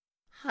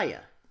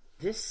Hiya.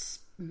 This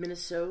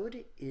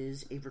minisode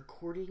is a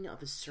recording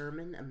of a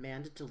sermon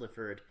Amanda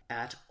delivered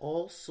at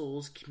All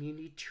Souls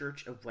Community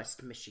Church of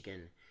West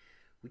Michigan,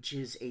 which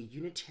is a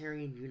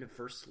Unitarian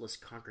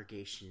Universalist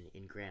congregation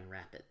in Grand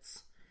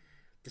Rapids.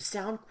 The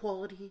sound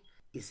quality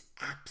is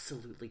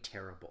absolutely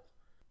terrible,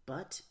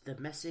 but the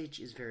message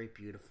is very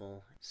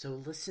beautiful,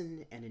 so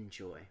listen and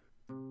enjoy.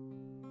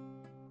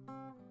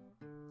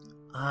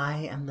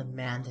 I am the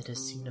man that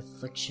has seen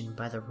affliction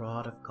by the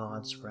rod of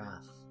God's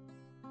wrath.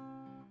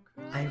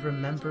 I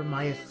remember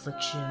my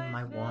affliction and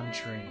my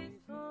wandering.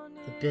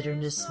 The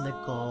bitterness and the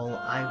gall,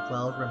 I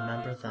well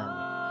remember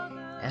them,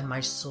 and my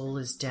soul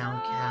is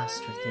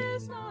downcast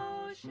within me.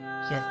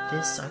 Yet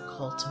this I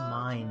call to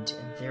mind,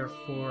 and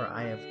therefore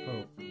I have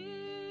hope.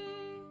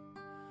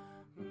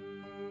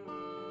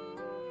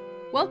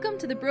 Welcome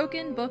to the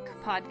Broken Book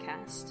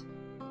Podcast.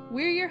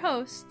 We're your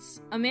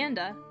hosts,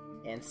 Amanda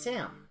And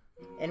Sam.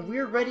 And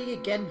we're ready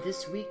again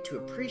this week to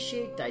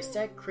appreciate,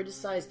 dissect,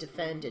 criticize,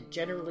 defend, and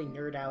generally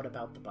nerd out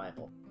about the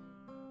Bible.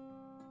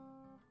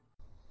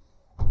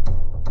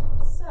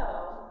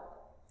 So,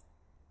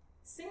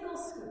 single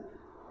scoop.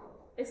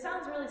 It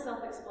sounds really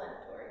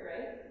self-explanatory,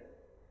 right?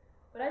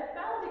 But I've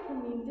found it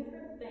can mean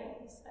different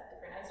things at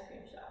different ice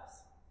cream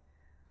shops.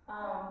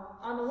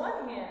 On the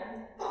one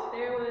hand,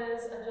 there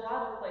was a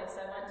gelato place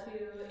I went to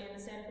in the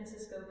San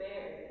Francisco Bay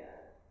Area,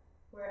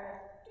 where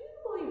I do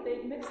believe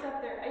they mixed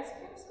up their ice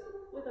cream scoop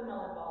with a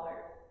melon baller.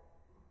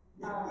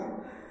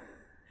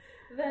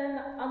 Then,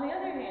 on the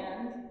other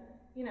hand,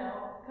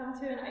 come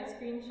to an ice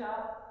cream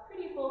shop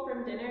pretty full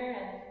from dinner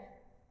and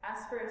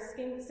ask for a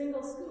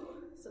single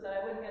scoop so that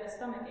I wouldn't get a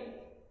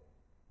stomachache.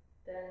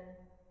 Then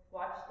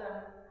watch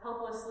them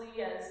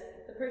helplessly as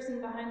the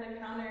person behind the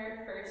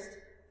counter first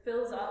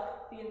fills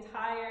up the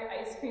entire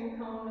ice cream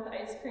cone with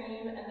ice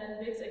cream and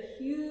then digs a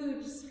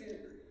huge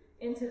scoop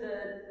into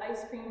the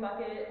ice cream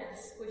bucket and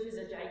squishes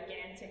a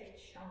gigantic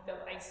chunk of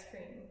ice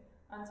cream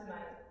onto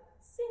my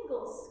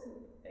single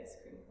scoop ice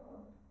cream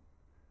cone.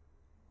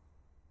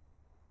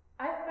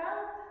 I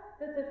found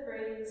that the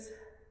phrase,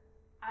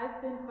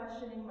 "I've been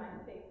questioning my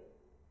faith,"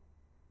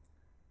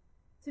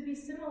 to be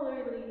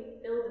similarly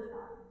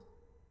ill-defined.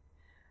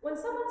 When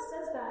someone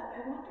says that,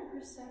 I wonder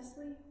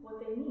precisely what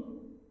they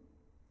mean.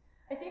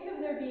 I think of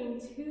there being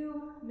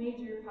two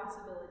major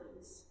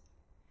possibilities.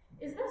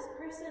 Is this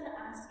person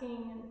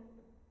asking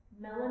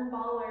melon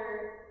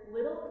baller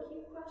little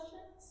Q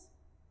questions?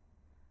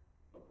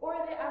 Or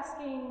are they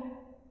asking,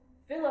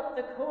 fill up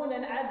the cone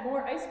and add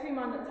more ice cream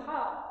on the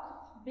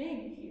top,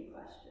 big Q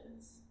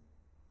questions?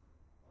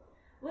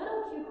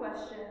 Little Q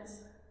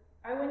questions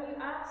are when you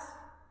ask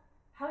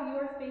how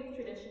your faith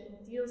tradition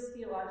deals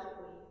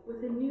theologically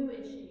with a new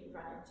issue you've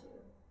run into.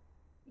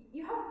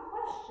 You have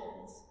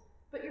questions,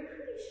 but you're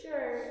pretty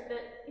sure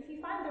that if you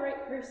find the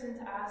right person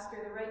to ask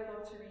or the right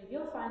book to read,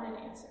 you'll find an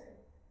answer.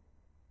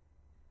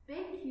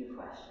 Big Q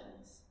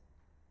questions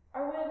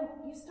are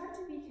when you start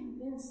to be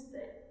convinced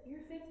that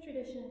your faith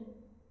tradition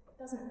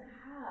doesn't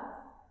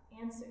have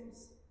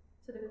answers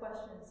to the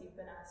questions you've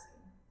been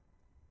asking.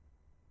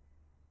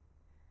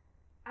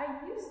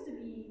 I used to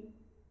be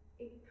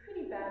a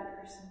pretty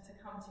bad person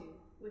to come to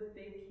with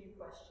big Q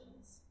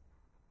questions,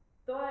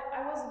 though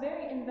I was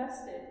very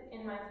invested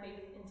in my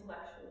faith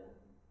intellectually.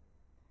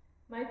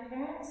 My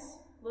parents,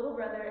 little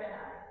brother, and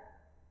I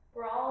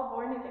were all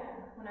born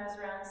again when I was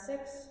around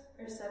 6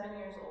 or 7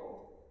 years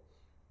old.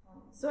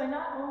 So I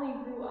not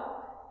only grew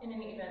up in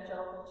an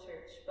evangelical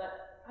church,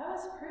 but I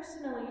was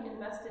personally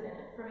invested in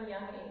it from a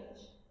young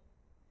age.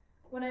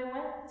 When I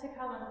went to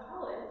Calvin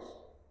College,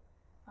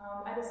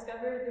 I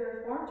discovered the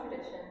Reformed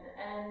tradition,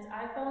 and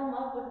I fell in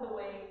love with the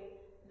way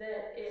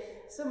that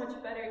it so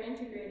much better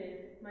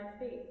integrated my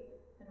faith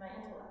and my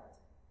intellect.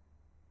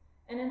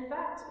 And in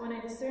fact, when I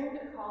discerned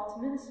a call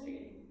to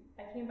ministry,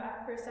 I came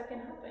back for a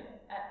second helping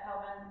at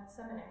Calvin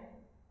Seminary.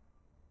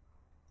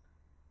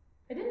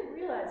 I didn't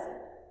realize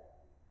it,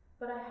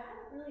 but I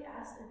hadn't really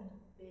asked any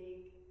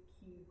big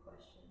Q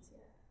questions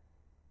yet.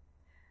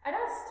 I'd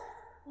asked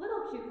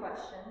little Q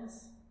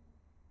questions,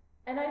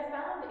 and I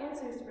found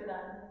answers for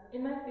them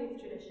in my faith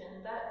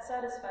tradition that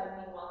satisfied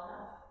me well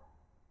enough.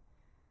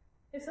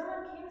 If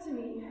someone came to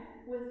me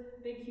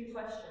with big Q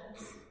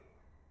questions,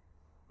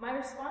 my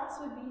response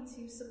would be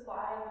to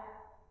supply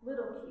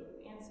little Q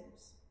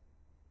answers.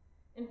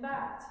 In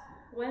fact,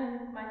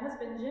 when my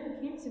husband Jim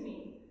came to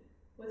me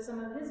with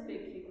some of his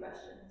big Q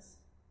questions,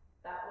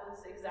 that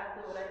was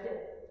exactly what I did.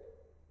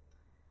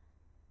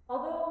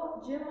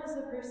 Although Jim was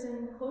the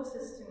person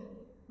closest to me,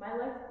 my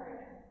life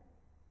partner,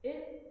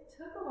 it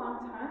took a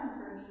long time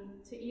for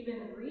me to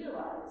even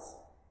realize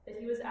that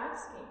he was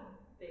asking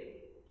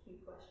big Q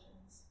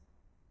questions.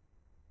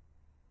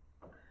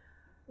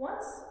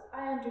 Once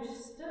I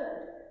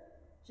understood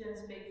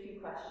Jim's big Q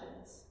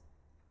questions,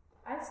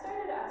 I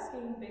started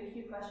asking big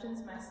Q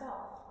questions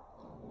myself.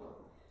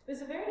 It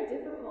was a very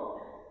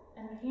difficult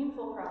and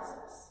painful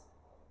process,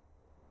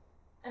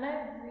 and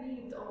I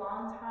grieved a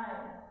long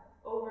time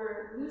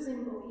over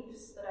losing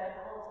beliefs that I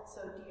held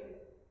so dear.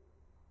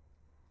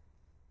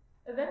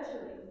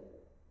 Eventually,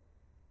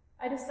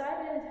 I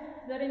decided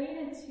that I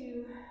needed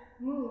to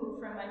move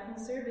from my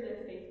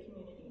conservative faith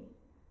community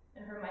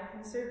and from my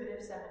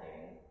conservative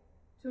seminary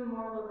to a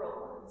more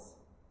liberal ones.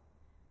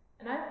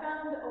 And I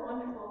found a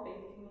wonderful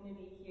faith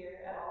community here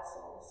at All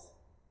Souls.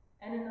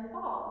 And in the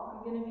fall,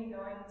 I'm going to be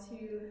going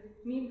to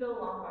Meadville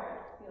Lombard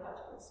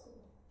Theological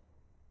School.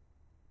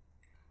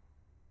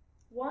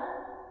 One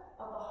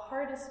of the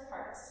hardest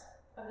parts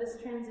of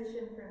this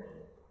transition for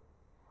me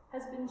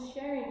has been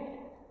sharing it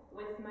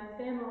with my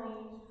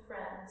family,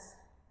 friends,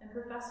 and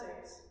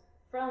professors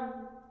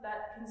from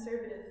that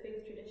conservative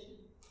faith tradition.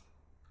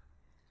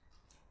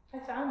 I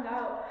found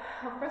out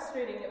how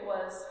frustrating it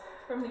was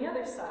from the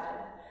other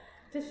side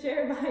to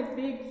share my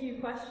big Q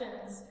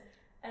questions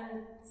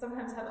and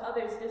sometimes have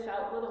others dish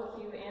out little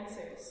Q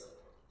answers,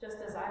 just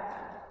as I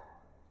had.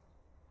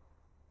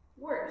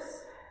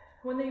 Worse,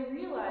 when they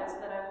realized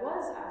that I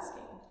was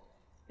asking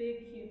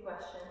big Q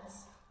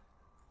questions,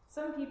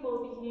 some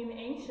people became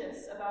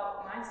anxious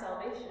about my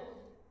salvation,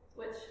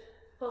 which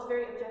felt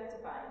very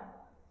objectifying.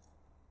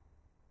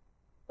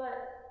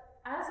 But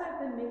as I've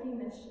been making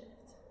this shift,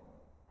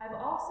 I've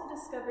also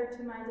discovered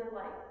to my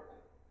delight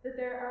that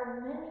there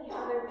are many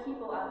other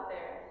people out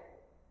there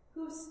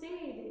who've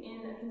stayed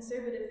in a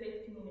conservative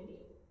faith community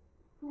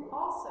who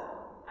also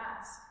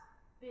ask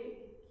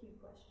big Q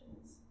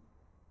questions.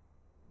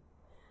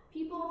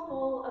 People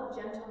full of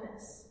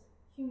gentleness,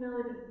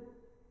 humility,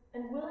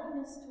 and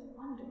willingness to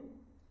wonder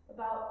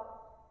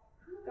about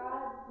who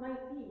God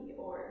might be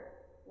or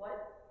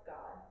what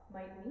God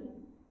might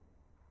mean,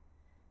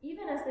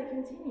 even as they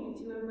continue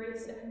to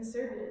embrace a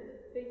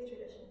conservative faith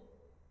tradition.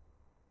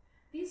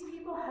 These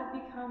people have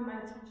become my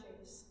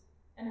teachers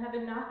and have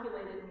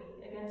inoculated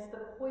me against the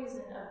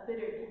poison of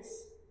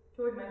bitterness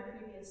toward my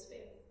previous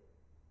faith.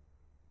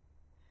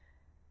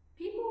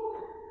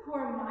 People who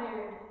are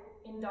mired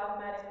in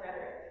dogmatic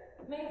rhetoric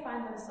may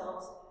find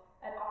themselves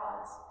at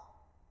odds,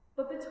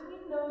 but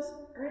between those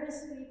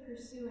earnestly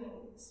pursuing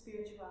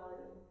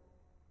spirituality,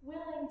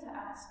 willing to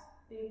ask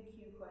big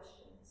Q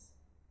questions,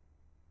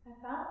 I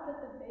found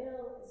that the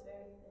veil is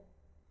very thin.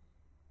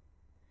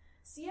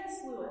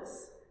 C.S.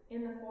 Lewis,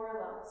 in The Four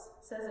Loves,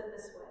 says it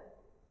this way: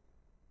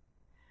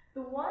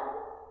 "The one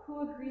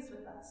who agrees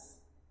with us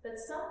that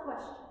some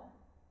question,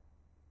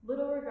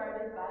 little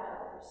regarded by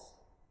others,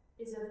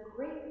 is of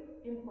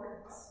great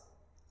importance,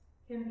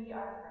 can be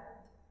our friend.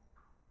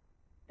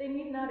 They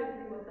need not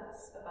agree with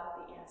us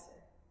about the answer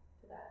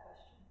to that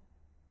question."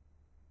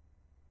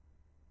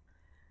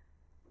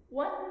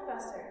 One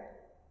professor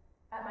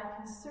at my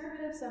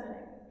conservative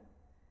seminary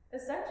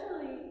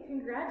essentially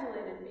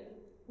congratulated me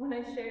when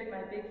I shared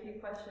my big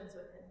Q questions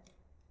with him.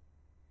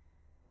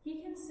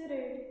 He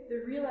considered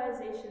the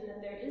realization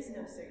that there is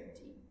no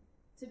certainty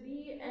to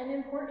be an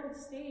important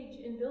stage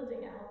in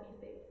building a healthy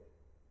faith,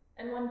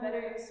 and one better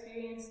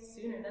experienced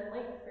sooner than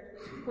late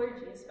for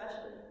clergy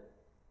especially.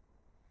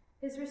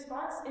 His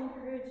response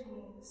encouraged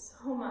me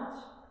so much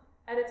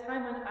at a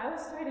time when I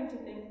was starting to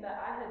think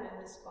that I had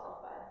been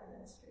disqualified for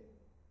ministry.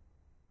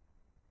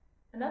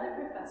 Another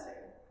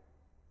professor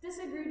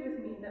disagreed with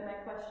me that my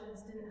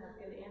questions didn't have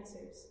good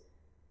answers,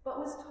 but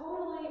was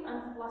totally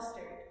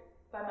unflustered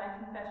by my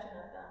confession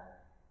of them,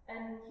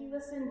 and he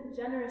listened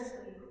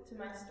generously to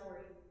my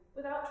story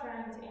without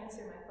trying to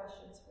answer my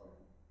questions for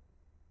me.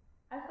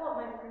 I felt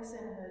my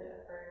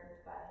personhood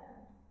affirmed by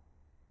him.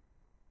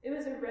 It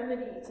was a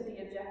remedy to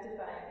the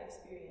objectifying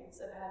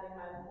experience of having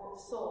my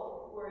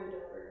soul worried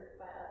over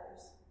by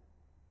others.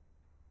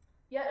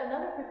 Yet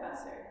another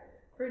professor,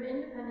 for an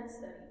independent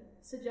study,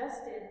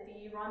 suggested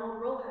the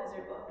Ronald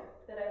Rolheiser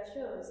book that I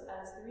chose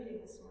as the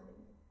reading this morning.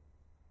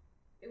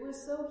 It was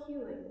so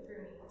healing for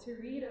me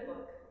to read a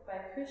book by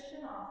a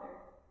Christian author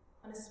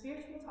on a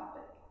spiritual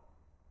topic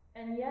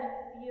and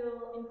yet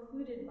feel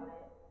included by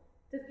it,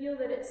 to feel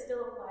that it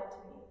still applied to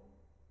me.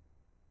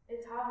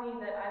 It taught me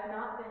that I've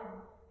not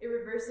been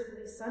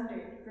irreversibly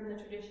sundered from the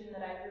tradition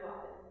that I grew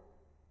up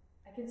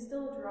in. I can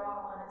still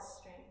draw on its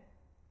strength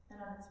and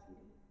on its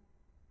beauty.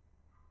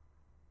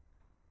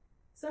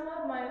 Some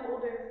of my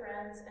older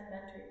friends and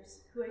mentors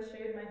who I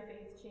shared my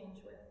faith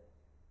change with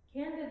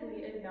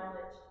candidly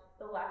acknowledged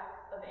the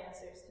lack of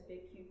answers to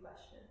big Q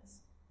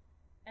questions,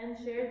 and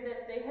shared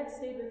that they had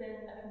stayed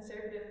within a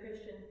conservative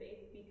Christian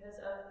faith because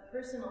of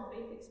personal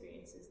faith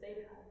experiences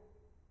they'd had,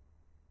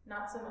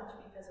 not so much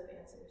because of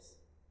answers.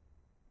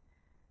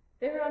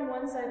 They were on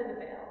one side of the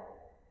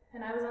veil,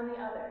 and I was on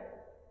the other,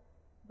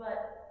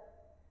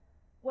 but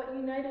what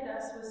united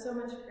us was so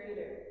much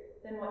greater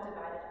than what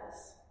divided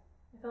us.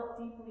 I felt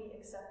deeply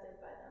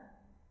accepted by them.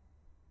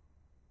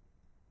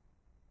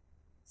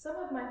 Some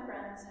of my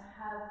friends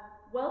have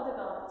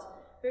well-developed,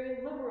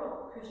 very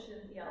liberal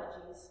Christian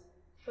theologies,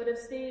 but have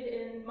stayed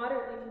in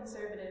moderately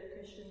conservative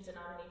Christian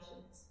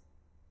denominations.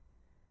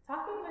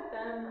 Talking with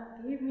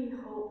them gave me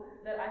hope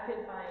that I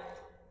could find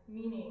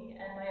meaning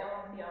and my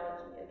own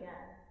theology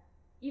again,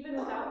 even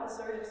without the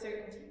sort of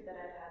certainty that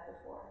I'd had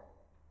before.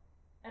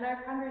 And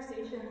our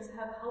conversations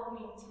have helped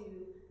me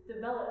to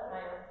develop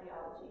my own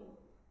theology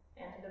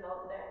and to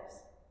develop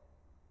theirs.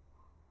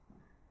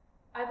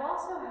 I've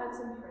also had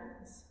some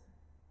friends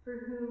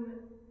for whom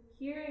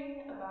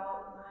hearing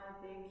about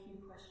my big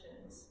Q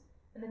questions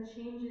and the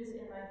changes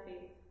in my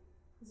faith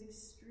was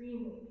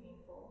extremely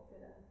painful for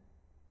them.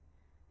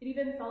 It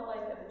even felt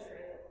like a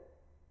betrayal.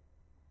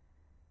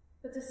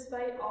 But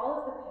despite all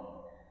of the pain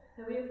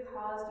that we have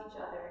caused each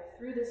other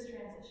through this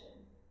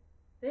transition,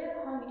 they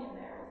have hung in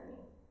there with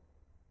me.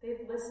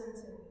 They've listened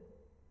to me.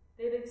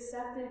 They've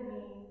accepted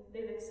me.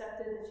 They've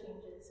accepted the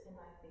changes in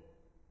my faith.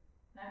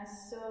 And I'm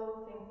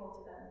so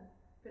thankful to them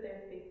for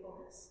their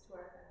faithfulness to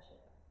our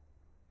friendship.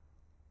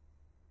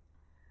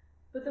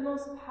 But the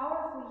most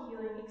powerfully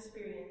healing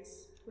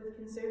experience with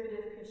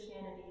conservative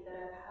Christianity that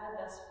I've had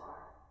thus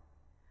far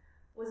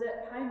was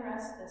at Pine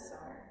Rest this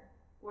summer,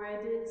 where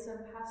I did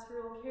some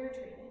pastoral care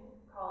training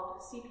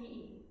called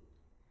CPE,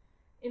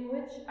 in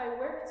which I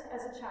worked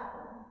as a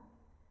chaplain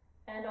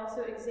and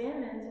also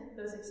examined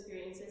those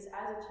experiences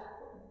as a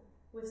chaplain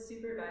with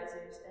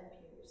supervisors and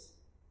peers.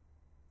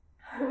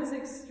 I was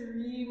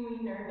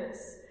extremely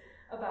nervous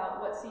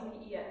about what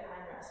CPE at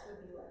Pine Rest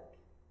would be like.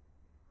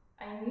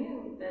 I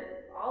knew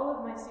that all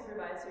of my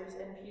supervisors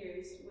and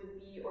peers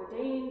would be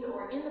ordained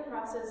or in the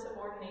process of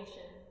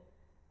ordination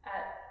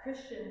at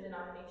Christian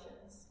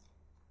denominations.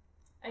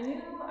 I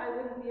knew I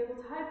wouldn't be able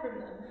to hide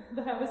from them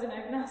that I was an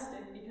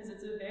agnostic because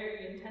it's a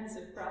very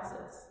intensive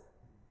process.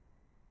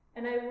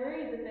 And I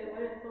worried that they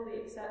wouldn't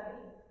fully accept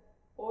me,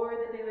 or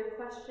that they would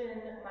question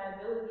my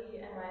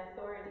ability and my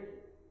authority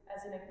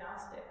as an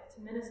agnostic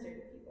to minister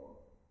to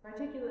people,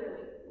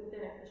 particularly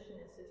within a Christian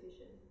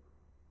institution.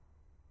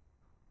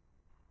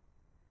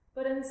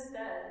 But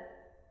instead,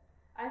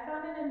 I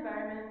found an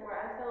environment where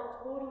I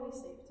felt totally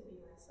safe to be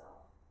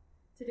myself,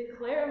 to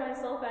declare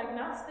myself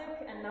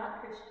agnostic and not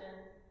Christian.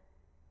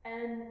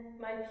 And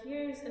my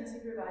peers and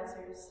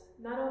supervisors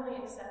not only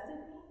accepted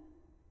me,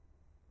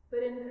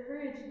 but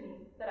encouraged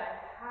me that I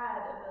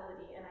had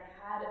ability and I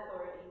had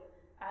authority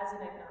as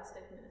an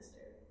agnostic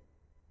minister.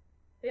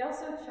 They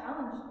also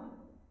challenged me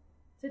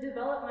to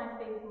develop my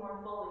faith more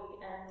fully,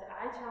 and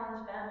I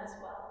challenged them as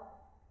well.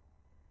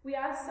 We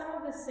asked some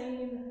of the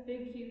same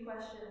big Q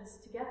questions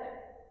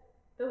together,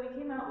 though we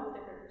came out with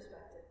different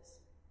perspectives.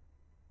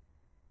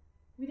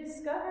 We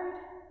discovered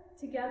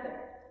together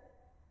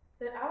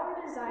that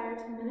our desire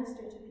to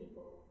minister to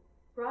people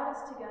brought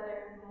us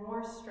together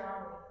more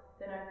strongly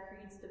than our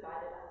creeds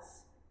divided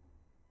us.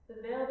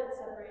 The veil that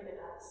separated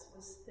us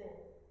was thin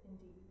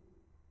indeed.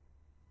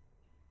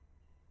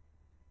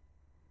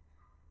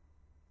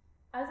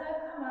 As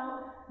I've come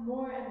out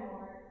more and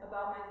more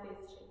about my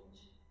faith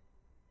change,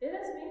 it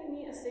has made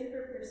me a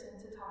safer person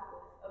to talk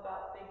with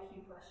about big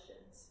Q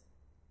questions.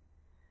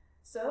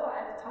 So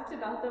I've talked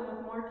about them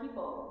with more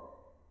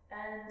people,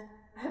 and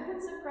I've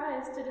been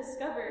surprised to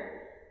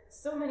discover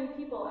so many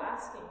people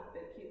asking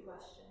big Q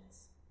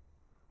questions.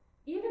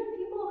 Even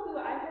people who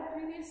I had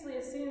previously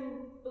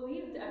assumed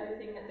believed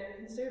everything that their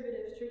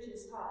conservative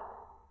churches taught.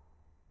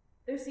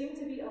 There seem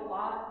to be a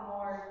lot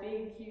more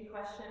big Q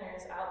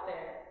questioners out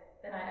there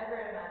than I ever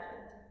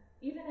imagined,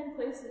 even in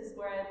places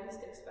where I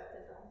least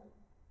expected them.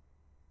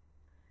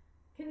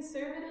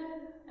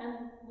 Conservative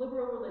and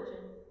liberal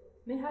religion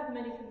may have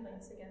many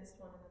complaints against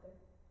one another.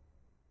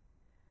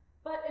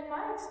 But in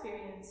my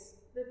experience,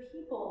 the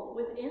people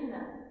within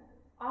them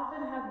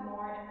often have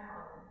more in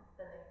common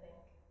than they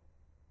think.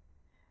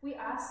 We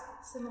ask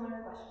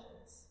similar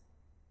questions.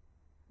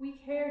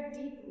 We care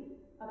deeply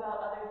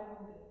about other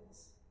human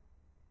beings.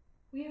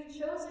 We have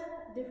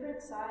chosen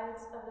different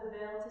sides of the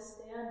veil to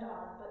stand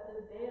on, but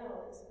the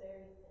veil is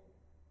very thin.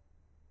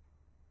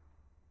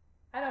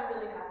 I don't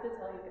really have to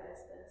tell you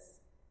guys this.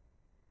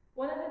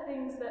 One of the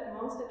things that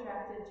most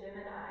attracted Jim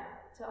and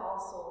I to All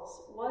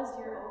Souls was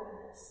your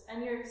openness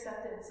and your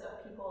acceptance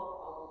of people of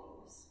all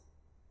beliefs.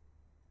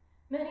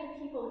 Many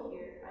people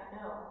here, I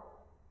know,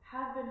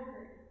 have been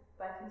hurt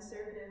by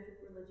conservative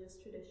religious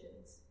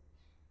traditions,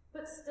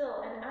 but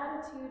still an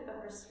attitude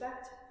of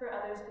respect for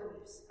others'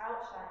 beliefs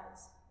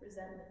outshines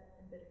resentment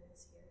and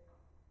bitterness here.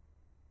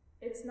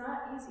 It's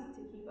not easy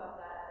to keep up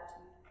that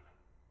attitude.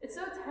 It's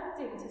so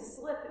tempting to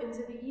slip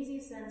into the easy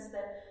sense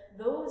that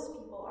those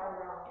people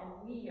are wrong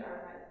and we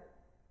are right,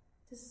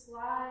 to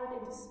slide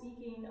into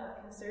speaking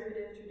of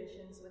conservative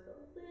traditions with a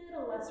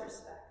little less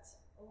respect,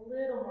 a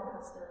little more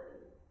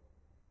hostility.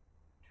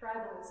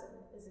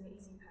 Tribalism is an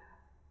easy path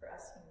for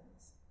us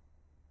humans.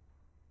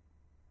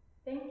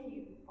 Thank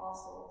you, All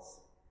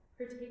Souls,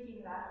 for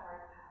taking that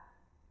hard path,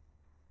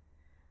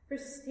 for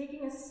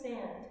taking a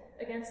stand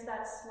against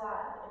that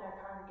slide in our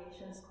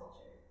congregation's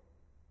culture.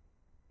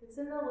 It's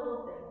in the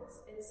little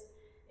things. It's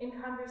in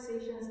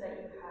conversations that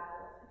you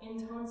have,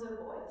 in tones of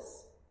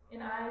voice,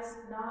 in eyes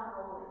not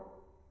rolling,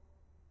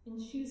 in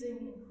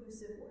choosing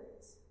inclusive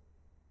words.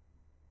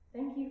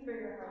 Thank you for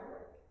your hard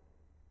work.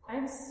 I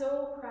am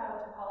so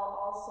proud to call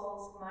All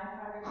Souls my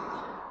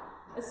congregation,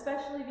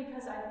 especially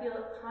because I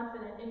feel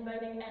confident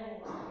inviting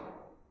anyone here.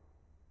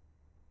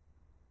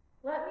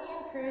 Let me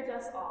encourage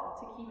us all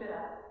to keep it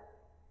up.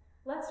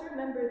 Let's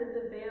remember that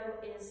the veil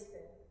is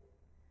thin.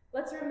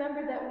 Let's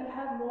remember that we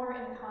have more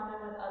in common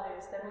with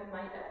others than we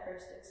might at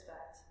first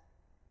expect.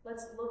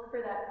 Let's look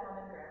for that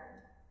common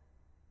ground.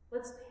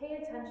 Let's pay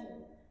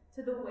attention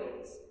to the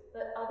ways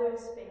that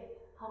others' faith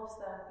helps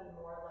them be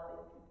more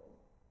loving people.